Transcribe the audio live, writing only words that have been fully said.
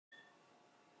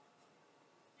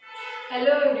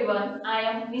Hello everyone, I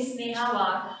am Miss Neha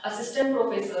Wagh, Assistant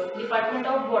Professor, Department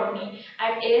of Botany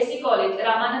at ASC College,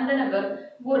 Ramananda Nagar,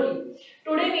 Burli.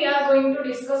 Today we are going to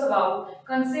discuss about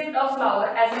concept of flower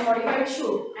as a modified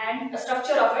shoot and a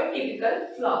structure of a typical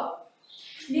flower.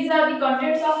 These are the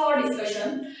contents of our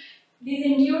discussion. These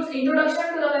includes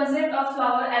introduction to the concept of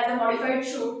flower as a modified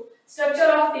shoot,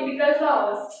 structure of typical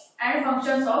flowers, and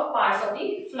functions of parts of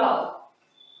the flower.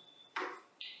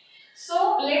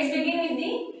 So let's begin with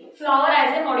the flower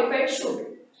as a modified shoot.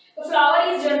 The flower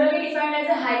is generally defined as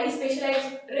a highly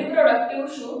specialized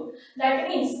reproductive shoot. That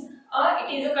means flower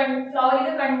is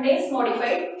a condensed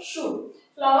modified shoot.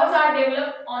 Flowers are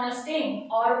developed on a stem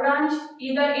or branch,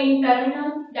 either in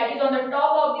terminal, that is on the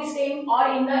top of the stem, or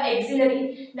in the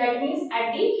axillary, that means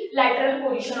at the lateral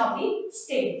position of the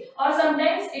stem, or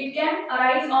sometimes it can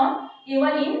arise on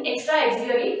even in extra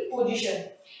axillary position.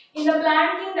 In the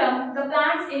plant kingdom, the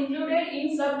plants included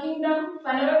in subkingdom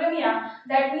Phanerogamia,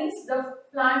 that means the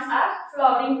plants are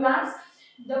flowering plants.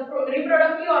 The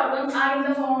reproductive organs are in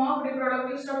the form of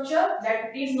reproductive structure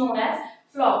that is known as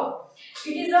flower.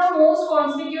 It is the most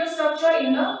conspicuous structure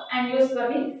in the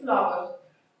angiospermic plant.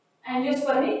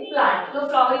 The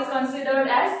flower is considered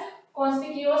as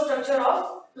conspicuous structure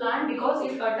of plant because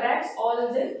it attracts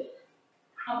all the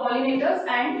pollinators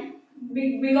and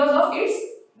because of its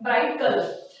bright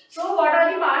color. So what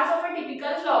are the parts of a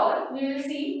typical flower? We will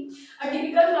see a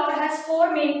typical flower has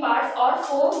four main parts or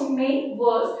four main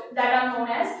whorls that are known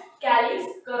as calyx,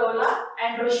 corolla,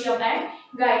 androecium and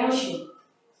gynoecium.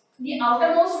 The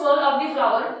outermost whorl of the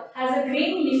flower has a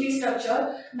green leafy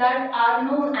structure that are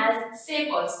known as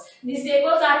sepals. These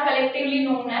sepals are collectively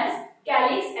known as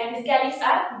calyx, and these calyx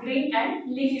are green and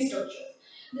leafy structures.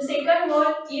 The second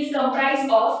whorl is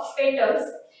comprised of petals,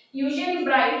 usually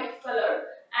bright colored,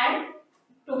 and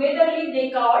togetherly they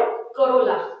called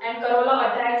corolla, and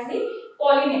corolla attracts the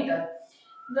pollinator.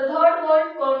 The third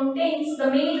whorl contains the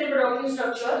male reproductive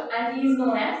structure and is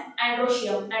known as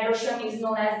androecium. Androecium is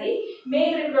known as the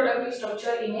male reproductive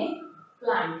structure in a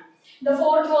plant. The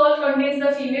fourth whorl contains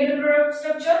the female reproductive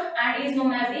structure and is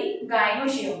known as the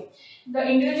gynoecium. The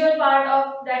individual part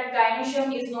of that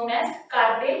gynoecium is known as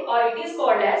carpel, or it is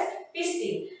called as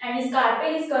pistil, and this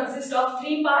carpel is consists of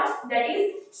three parts, that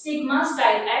is stigma,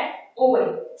 style and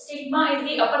ovary. Stigma is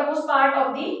the uppermost part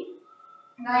of the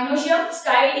gynoecium,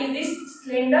 style is this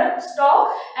slender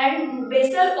stalk, and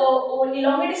basal or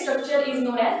elongated structure is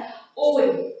known as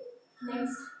ovary.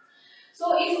 Next.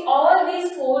 So if all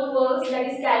these four whorls, that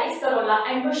is calyx, corolla,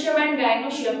 androecium and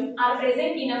gynoecium, are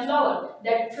present in a flower,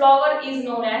 that flower is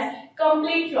known as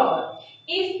complete flower.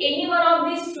 If any one of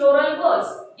these floral whorls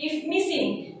is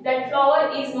missing, that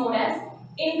flower is known as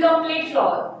incomplete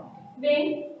flower.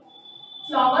 When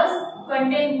flowers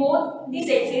contain both the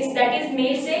sexes, that is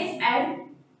male sex and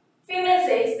female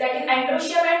sex, that is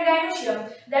androecium and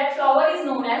gynoecium, that flower is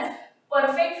known as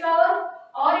perfect flower,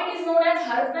 or it is known as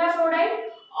hermaphrodite,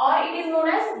 or it is known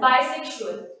as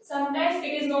bisexual. Sometimes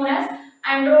it is known as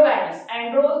androgynous.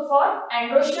 Andro for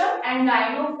androecium and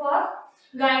gyno for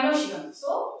gynoecium.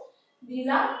 So these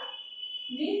are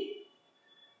the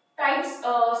types,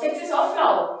 sexes of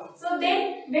flower. So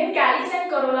then when calyx and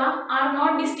corolla are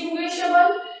not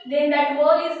distinguishable, then that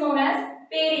whorl is known as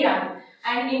perianth,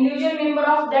 and individual member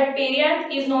of that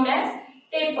perianth is known as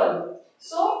tepal.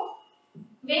 So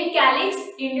when calyx,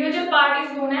 individual part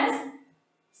is known as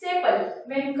sepal.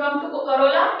 When come to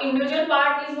corolla, individual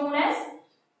part is known as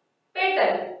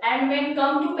petal, and when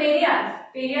come to perianth,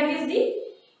 perianth is the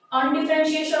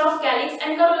undifferentiation of calyx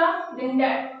and corolla, then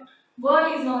that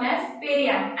whorl is known as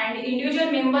perianth, and the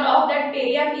individual member of that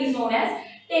perianth is known as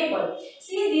tepal.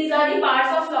 See, these are the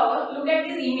parts of flower. Look at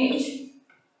this image.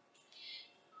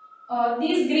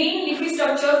 These green leafy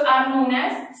structures are known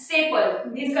as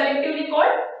sepal. These collectively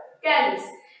called calyx,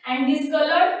 and these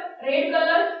colored red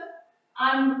color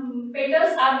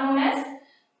petals are known as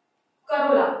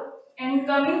corolla. And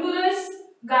coming to this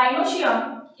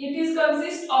gynoecium, it is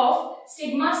consists of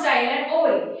stigma, style and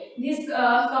ovary. This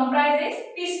comprises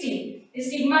pistil. The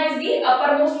stigma is the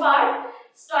uppermost part,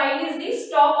 style is the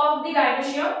stalk of the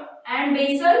gynoecium, and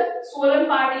basal swollen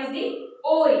part is the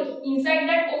ovary. Inside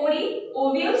that ovary,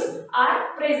 ovules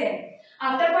are present.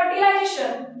 After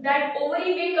fertilization, that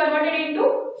ovary will converted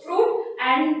into fruit,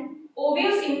 and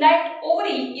ovules in that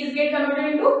ovary is get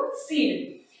converted into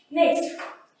seed. Next,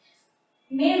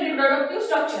 male reproductive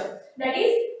structure, that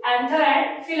is anther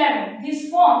and filament. This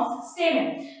forms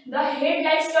stamen. The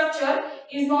head-like structure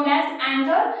is known as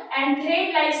anther, and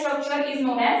thread-like structure is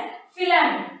known as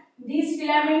filament. This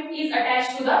filament is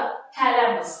attached to the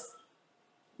thalamus.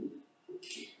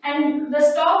 And the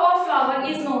stalk of flower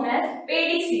is known as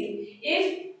pedicel.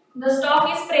 If the stalk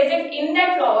is present in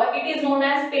that flower, it is known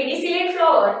as pedicellate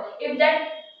flower. If that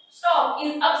stalk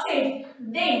is absent,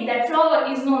 then that flower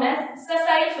is known as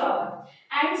sessile flower.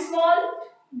 And small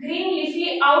green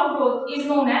leafy outgrowth is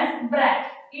known as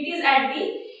bracts. It is at the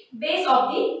base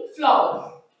of the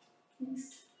flower.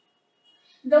 Next.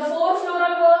 The four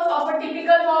floral whorls of a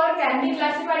typical flower can be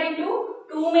classified into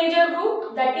two major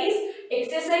groups, that is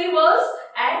accessory whorls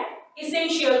and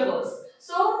essential whorls.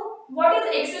 So, what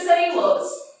is accessory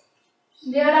whorls?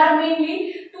 There are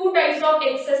mainly two types of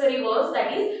accessory whorls,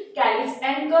 that is calyx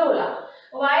and corolla.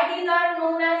 Why these are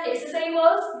known as accessory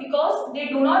whorls? Because they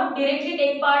do not directly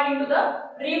take part into the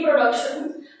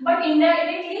reproduction, but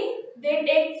indirectly they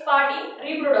take part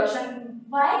in reproduction.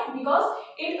 Why? Because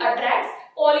it attracts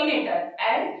pollinator,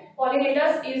 and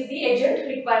pollinators is the agent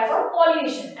required for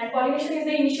pollination, and pollination is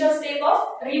the initial step of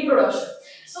reproduction.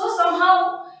 So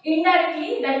somehow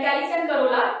indirectly that calyx and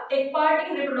corolla take part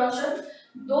in reproduction,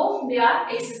 though they are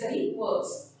accessory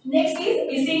whorls. Next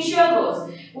is essential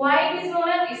whorls. Why it is known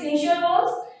as essential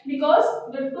whorls?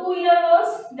 Because the two inner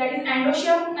whorls, that is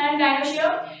androecium and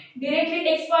gynoecium, directly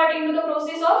takes part into the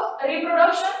process of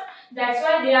reproduction. That's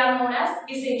why they are known as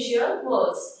essential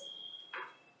whorls.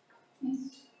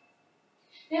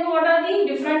 Then what are the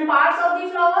different parts of the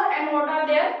flower and what are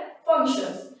their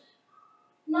functions?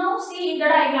 Now see the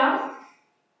diagram.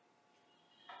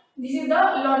 This is the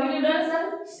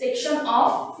longitudinal section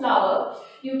of flower.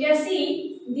 You can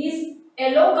see these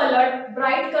yellow colored,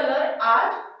 bright color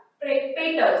are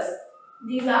petals.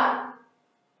 These are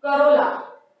corolla.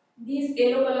 These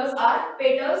yellow colors are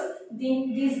petals.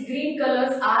 These green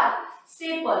colors are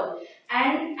sepal.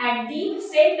 And at the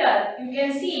center you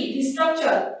can see the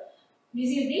structure. This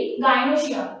is the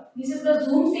gynoecium. This is the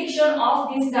zoom section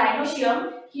of this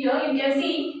gynoecium. Here you can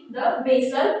see the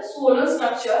basal swollen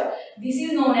structure. This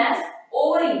is known as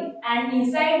ovary, and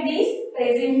inside this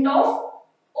present of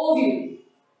ovule.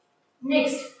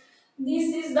 Next,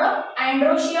 this is the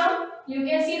androecium. You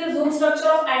can see the zoom structure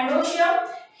of androecium.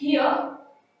 Here,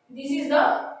 this is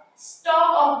the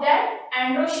stalk of that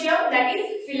androecium, that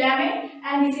is filament,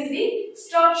 and this is the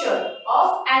structure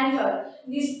of anther.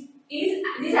 This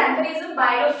anther is a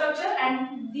bilobe structure,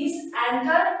 and this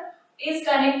anther is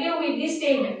connected with the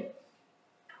stamen.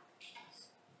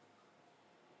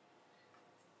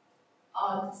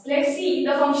 Let's see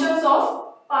the functions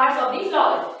of parts of the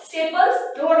flower. Sepals.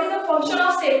 What is the function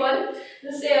of sepal?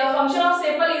 The function of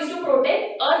sepal is to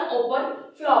protect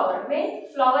unopened flower. When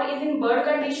flower is in bud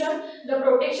condition, the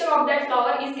protection of that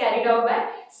flower is carried out by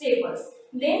sepals.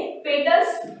 Then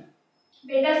petals.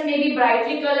 Petals may be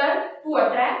brightly colored to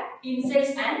attract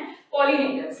insects and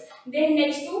pollinators. Then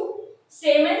next to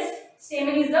stamens.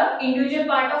 Stamen is the individual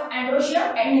part of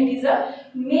androecium, and it is a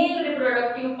male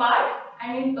reproductive part,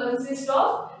 and it consists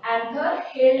of anther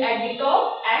held at the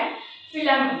top and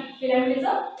filament. Filament is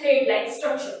a thread-like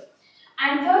structure.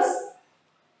 Anthers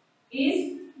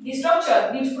is the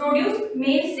structure which produce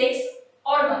male sex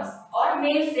organs or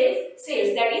male sex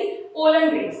cells, that is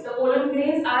pollen grains. The pollen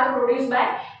grains are produced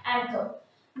by anther.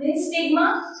 Then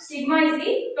stigma. Stigma is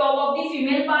the top of the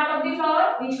female part of the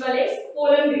flower which collects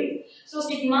pollen grains. So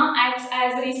stigma acts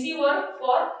as a receiver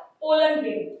for pollen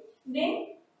grain. Then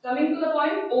coming to the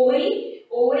point, ovary.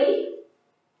 Ovary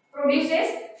produces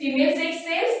female sex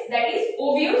cells, that is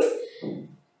ovules.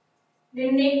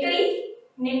 Then nectary.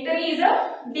 Nectary is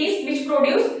a disc which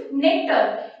produces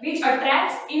nectar, which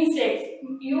attracts insects.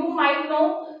 You might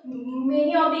know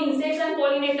many of the insects and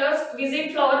pollinators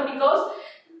visit flower because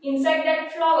inside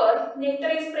that flower nectar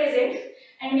is present,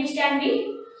 and which can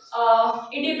be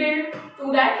edible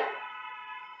to that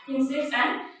insects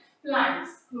and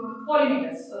plants,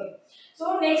 pollinators. Sorry.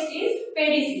 So next is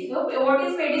pedicel. So what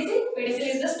is pedicel?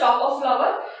 Pedicel is the stalk of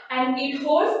flower, and it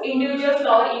holds individual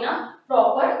flower in a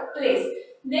proper place.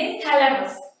 Then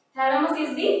thalamus. Thalamus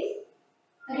is the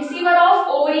receiver of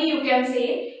ovary, you can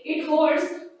say. It holds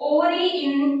ovary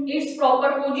in its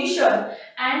proper position,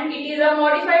 and it is a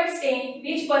modified stem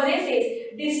which possesses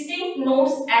distinct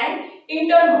nodes and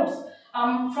internodes.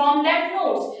 From that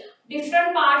nodes,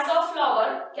 different parts of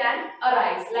flower can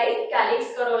arise, like calyx,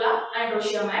 corolla,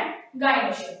 androecium and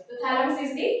gynoecium. The thalamus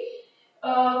is the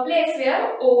place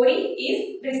where ovary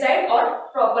is reside or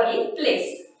properly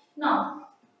placed. Now,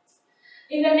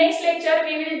 in the next lecture,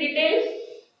 we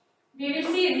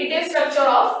will see detailed structure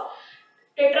of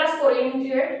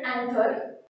tetrasporangiate anther.